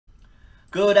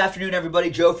Good afternoon, everybody.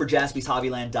 Joe for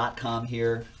JaspysHobbyland.com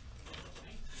here.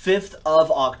 5th of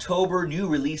October, new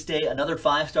release day, another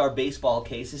 5-star baseball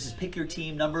case. This is Pick Your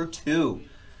Team number 2.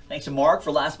 Thanks to Mark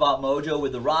for Last Spot Mojo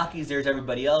with the Rockies. There's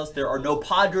everybody else. There are no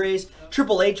Padres.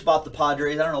 Triple H bought the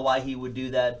Padres. I don't know why he would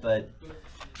do that, but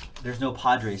there's no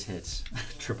Padres hits.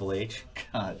 Triple H.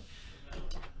 God.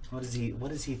 What is he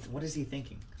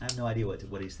thinking? I have no idea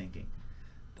what he's thinking.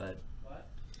 But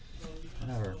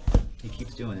whatever. He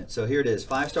keeps doing it. So here it is,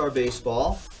 5-star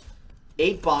baseball.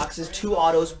 8 boxes, 2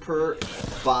 autos per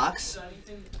box.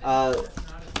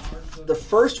 The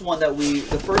first one that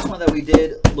we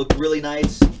did looked really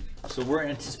nice. So we're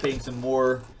anticipating some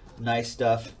more nice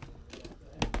stuff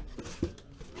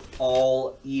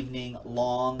all evening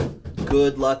long.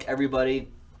 Good luck, everybody.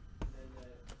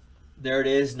 There it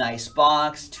is, nice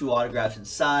box, 2 autographs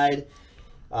inside.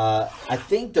 I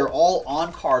think they're all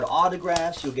on-card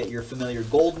autographs. You'll get your familiar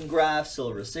golden graphs,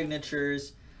 silver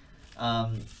signatures,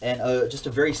 and just a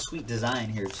very sweet design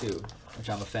here too, which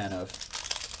I'm a fan of.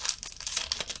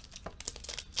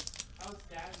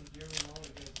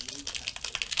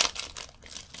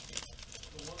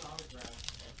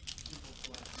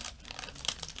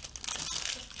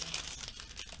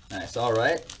 Nice, all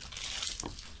right.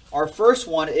 Our first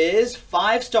one is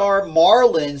 5-star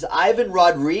Marlins, Ivan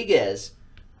Rodriguez.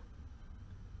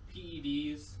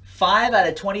 PEDs. 5 out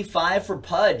of 25 for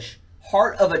Pudge.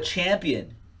 Heart of a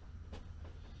Champion.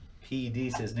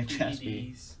 PED, says Nick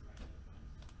Jaspys.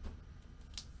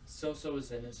 Soso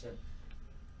is innocent.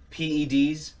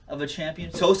 PEDs of a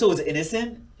champion. Soso is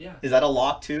innocent? Yeah. Is that a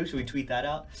lock too? Should we tweet that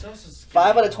out? Sosa's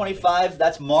 5 out of 25.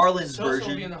 That's Marlins Sosa version.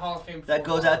 will be in the Hall of Fame. That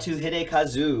goes out to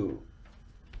Hidekazu.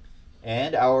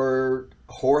 And our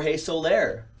Jorge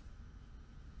Soler.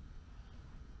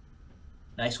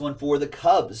 Nice one for the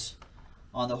Cubs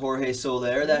on the Jorge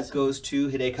Soler. That goes to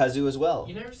Hidekazu as well.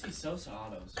 You never see Sosa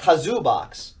autos. Kazoo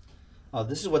box. Oh,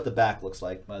 this is what the back looks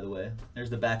like, by the way. There's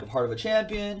the back of Heart of a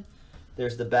Champion.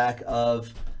 There's the back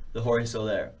of the Jorge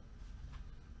Soler.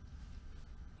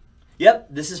 Yep,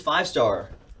 this is 5-star.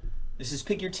 This is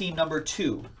Pick Your Team number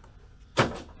 2.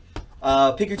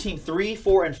 Pick Your Team 3,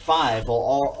 4, and 5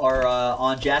 are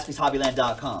on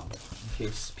JaspysHobbyland.com in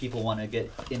case people want to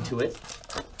get into it.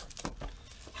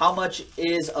 How much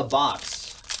is a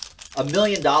box? $1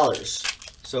 million.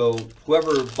 So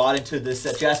whoever bought into this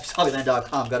at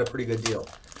JaspysHobbyland.com got a pretty good deal.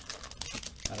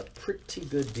 Got a pretty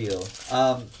good deal.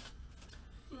 I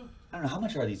don't know, how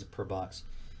much are these per box?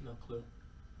 No clue.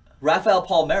 Rafael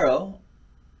Palmeiro,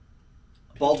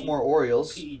 Baltimore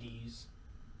Orioles. PEDs.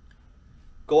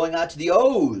 Going out to the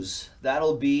O's.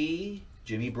 That'll be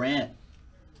Jimmy Brandt.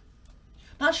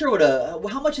 Not sure what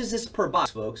how much is this per box,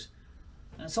 folks?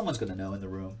 Someone's going to know in the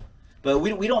room. But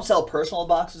we don't sell personal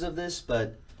boxes of this,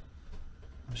 but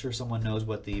I'm sure someone knows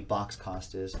what the box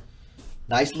cost is.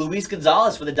 Nice Luis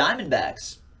Gonzalez for the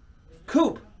Diamondbacks.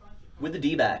 Coop with the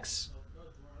D-backs.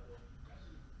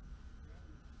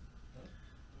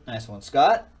 Nice one,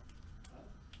 Scott.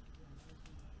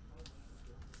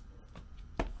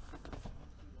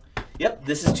 Yep,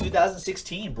 this is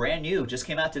 2016, brand new, just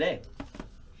came out today.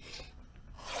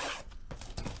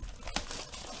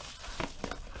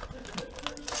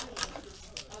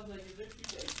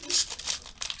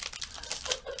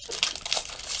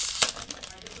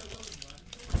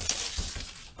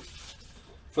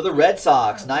 For the Red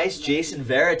Sox, nice Jason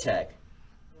Varitek.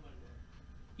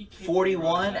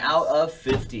 41 out of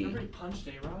 50. Remember he punched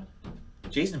A-Rod?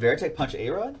 Jason Varitek punched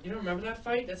A-Rod? You don't remember that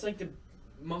fight? That's like the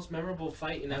most memorable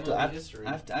fight in MLB history.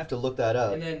 I have to look that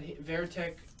up. And then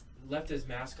Varitek left his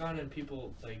mask on, and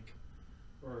people like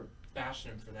were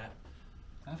bashing him for that.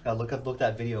 I've got to look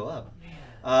that video up.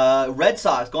 Red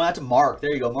Sox going out to Mark.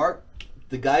 There you go, Mark.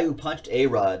 The guy who punched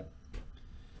A-Rod.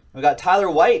 We got Tyler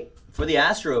White for the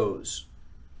Astros.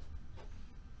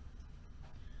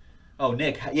 Oh,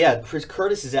 Nick. Yeah, Chris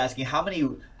Curtis is asking how many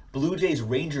Blue Jays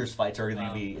Rangers fights are going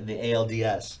to be in the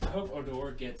ALDS. I hope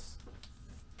Odor gets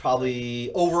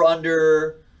probably over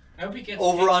under. I hope he gets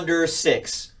under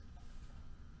 6.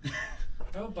 I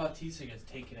hope Bautista gets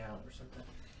taken out or something.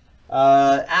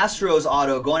 Astros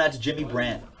auto going out to Jimmy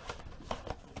Brandt.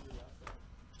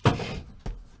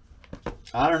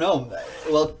 I don't know.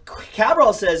 Well,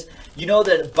 Cabral says, you know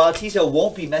that Bautista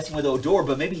won't be messing with Odor,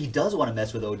 but maybe he does want to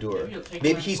mess with Odor.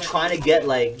 Maybe he's trying to get,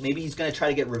 maybe he's going to try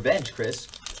to get revenge, Chris.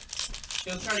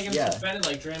 He'll try to get him suspended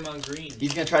like Draymond Green.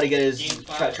 He's going to try to get his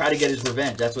try to get his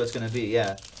revenge. That's what it's going to be,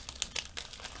 yeah.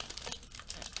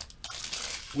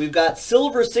 We've got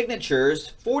silver signatures,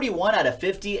 41 out of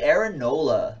 50, Aaron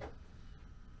Nola.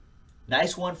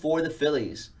 Nice one for the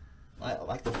Phillies. I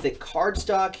like the thick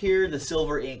cardstock here, the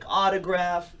silver ink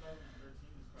autograph.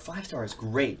 5-star is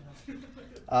great.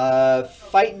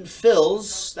 Fightin'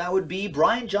 Phils, that would be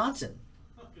Brian Johnson.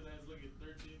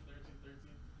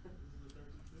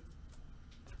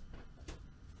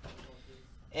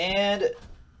 And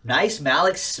nice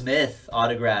Malik Smith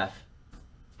autograph.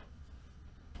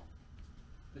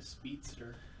 The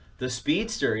Speedster. The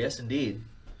Speedster, yes indeed.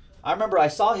 I remember I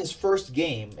saw his first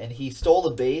game and he stole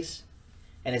the base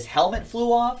and his helmet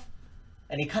flew off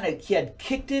and he had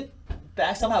kicked it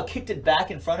back, somehow kicked it back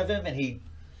in front of him, and he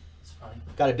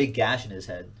got a big gash in his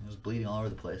head. It was bleeding all over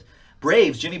the place.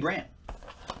 Braves, Jimmy Brandt.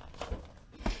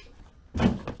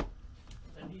 That'd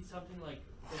be something like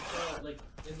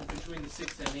in between the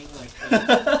 6th inning,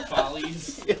 like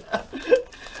follies. Yeah.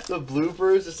 The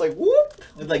bloopers, just like whoop,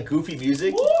 with like goofy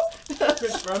music. Whoop!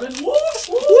 Chris Berman. Whoop!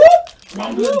 Whoop!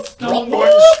 Rumbling,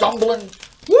 Stumbling.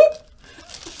 Whoop!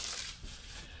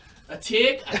 A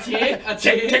tick, a tick, a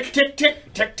Tick, tick. tick, tick,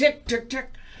 tick, tick, tick, tick, tick.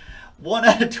 1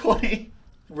 out of 20.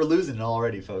 We're losing it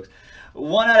already, folks.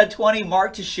 1 out of 20.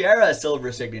 Mark Teixeira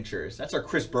silver signatures. That's our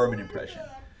Chris Berman impression.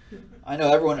 I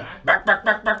know everyone. Back.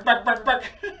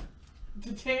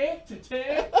 To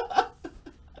tick.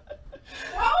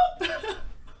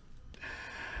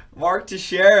 Mark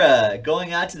Teixeira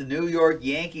going out to the New York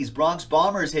Yankees. Bronx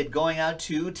Bombers hit going out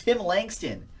to Tim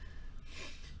Langston.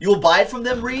 You'll buy it from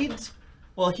them, Reeds?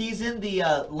 Well, he's in the,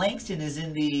 Langston is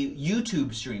in the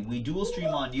YouTube stream. We dual stream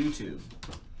on YouTube.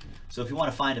 So if you want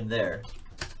to find him there.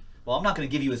 Well, I'm not going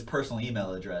to give you his personal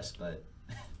email address, but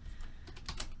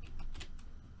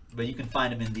you can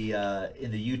find him in the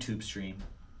YouTube stream.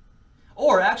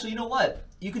 Or actually, you know what?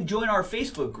 You can join our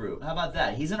Facebook group. How about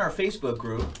that? He's in our Facebook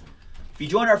group. If you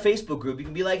join our Facebook group, you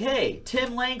can be like, hey,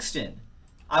 Tim Langston,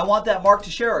 I want that Mark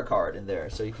Teixeira card in there.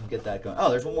 So you can get that going. Oh,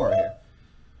 there's one more right here.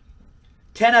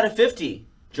 10 out of 50,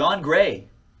 John Gray.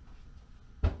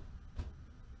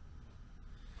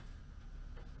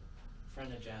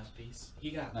 Friend of Jaspys.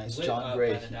 He got Nice, lit John up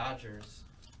Gray. by the Dodgers.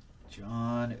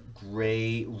 John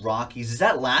Gray, Rockies. Is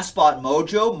that last spot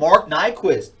mojo? Mark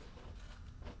Nyquist.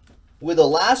 With a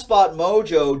last spot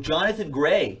mojo, Jonathan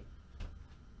Gray.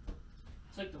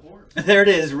 It's like the horse. There it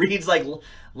is. Reads like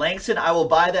Langston, I will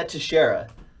buy that Teixeira.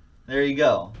 There you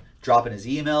go. Dropping his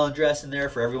email address in there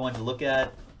for everyone to look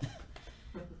at.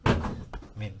 I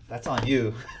mean, that's on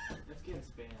you. That's getting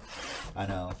spammed. I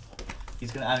know.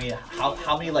 He's gonna. I mean,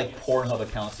 how many like Pornhub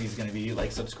accounts he's gonna be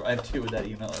like subscribed to with that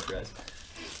email address?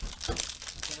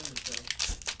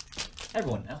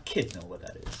 Everyone, now kids know what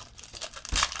that is.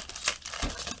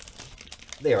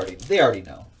 They already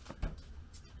know.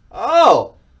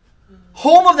 Oh,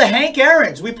 home of the Hank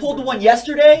Aaron's. We pulled the one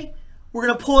yesterday. We're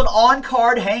gonna pull an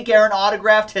on-card Hank Aaron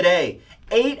autograph today.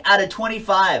 8 out of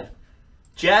 25.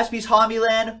 Jaspys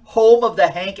Hobbyland, home of the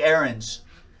Hank Aaron's.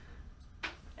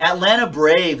 Atlanta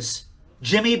Braves,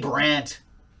 Jimmy Brandt.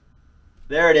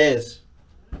 There it is.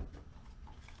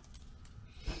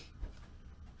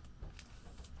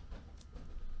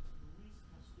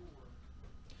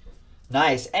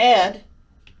 Nice. And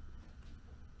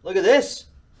look at this.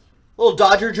 Little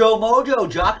Dodger Joe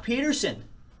Mojo, Jock Peterson.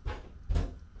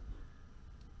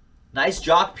 Nice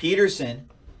Jock Peterson.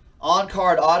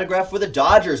 On-card autograph for the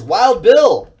Dodgers. Wild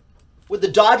Bill with the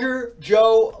Dodger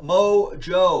Joe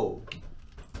Mojo.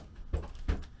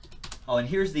 Oh, and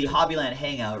here's the Hobbyland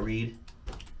Hangout, Reed.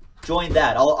 Join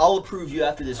that. I'll approve you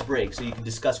after this break so you can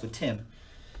discuss with Tim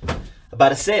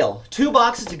about a sale. 2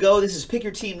 boxes to go. This is Pick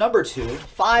Your Team number 2.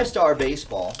 5-star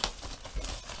baseball.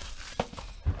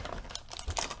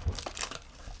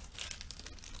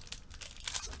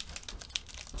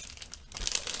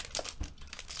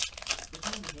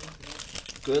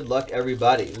 Good luck,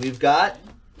 everybody. We've got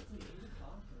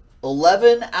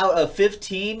 11 out of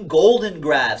 15 Golden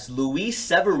Graphs. Luis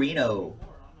Severino.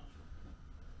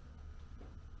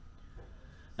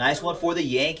 Nice one for the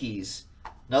Yankees.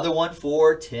 Another one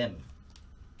for Tim.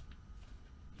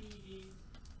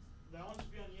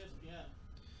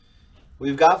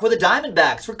 We've got for the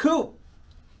Diamondbacks, for Coop,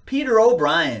 Peter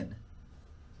O'Brien.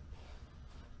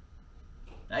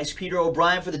 Nice Peter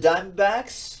O'Brien for the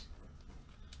Diamondbacks.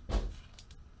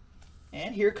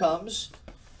 And here comes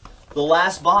the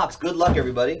last box. Good luck,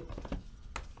 everybody.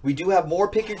 We do have more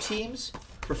Pick Your Teams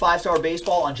for 5-star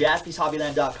baseball on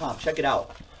JaspysHobbyland.com. Check it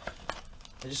out.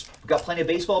 We've got plenty of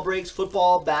baseball breaks,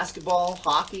 football, basketball,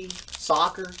 hockey,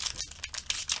 soccer,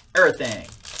 everything.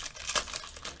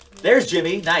 There's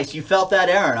Jimmy. Nice. You felt that,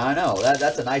 Aaron. I know.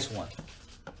 That's a nice one.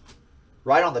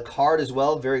 Right on the card as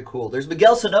well. Very cool. There's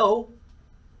Miguel Sano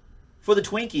for the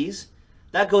Twinkies.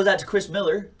 That goes out to Chris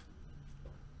Miller.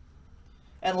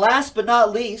 And last but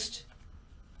not least,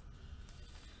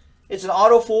 it's an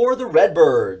auto for the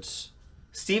Redbirds.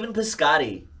 Stephen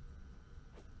Piscotty.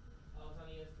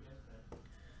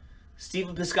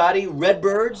 Stephen Piscotty,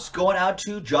 Redbirds, going out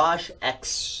to Josh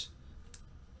X.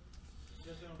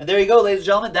 And there you go, ladies and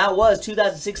gentlemen. That was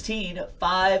 2016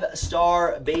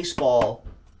 5-Star Baseball.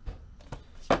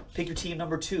 Pick your team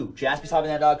number 2,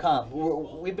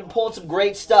 JaspysHobbyland.com. We've been pulling some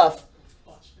great stuff.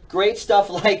 Great stuff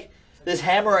like this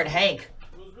Hammer and Hank.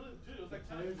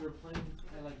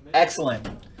 Excellent.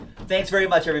 Thanks very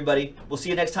much, everybody. We'll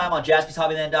see you next time on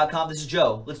JaspysHobbyland.com. This is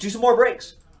Joe. Let's do some more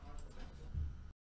breaks.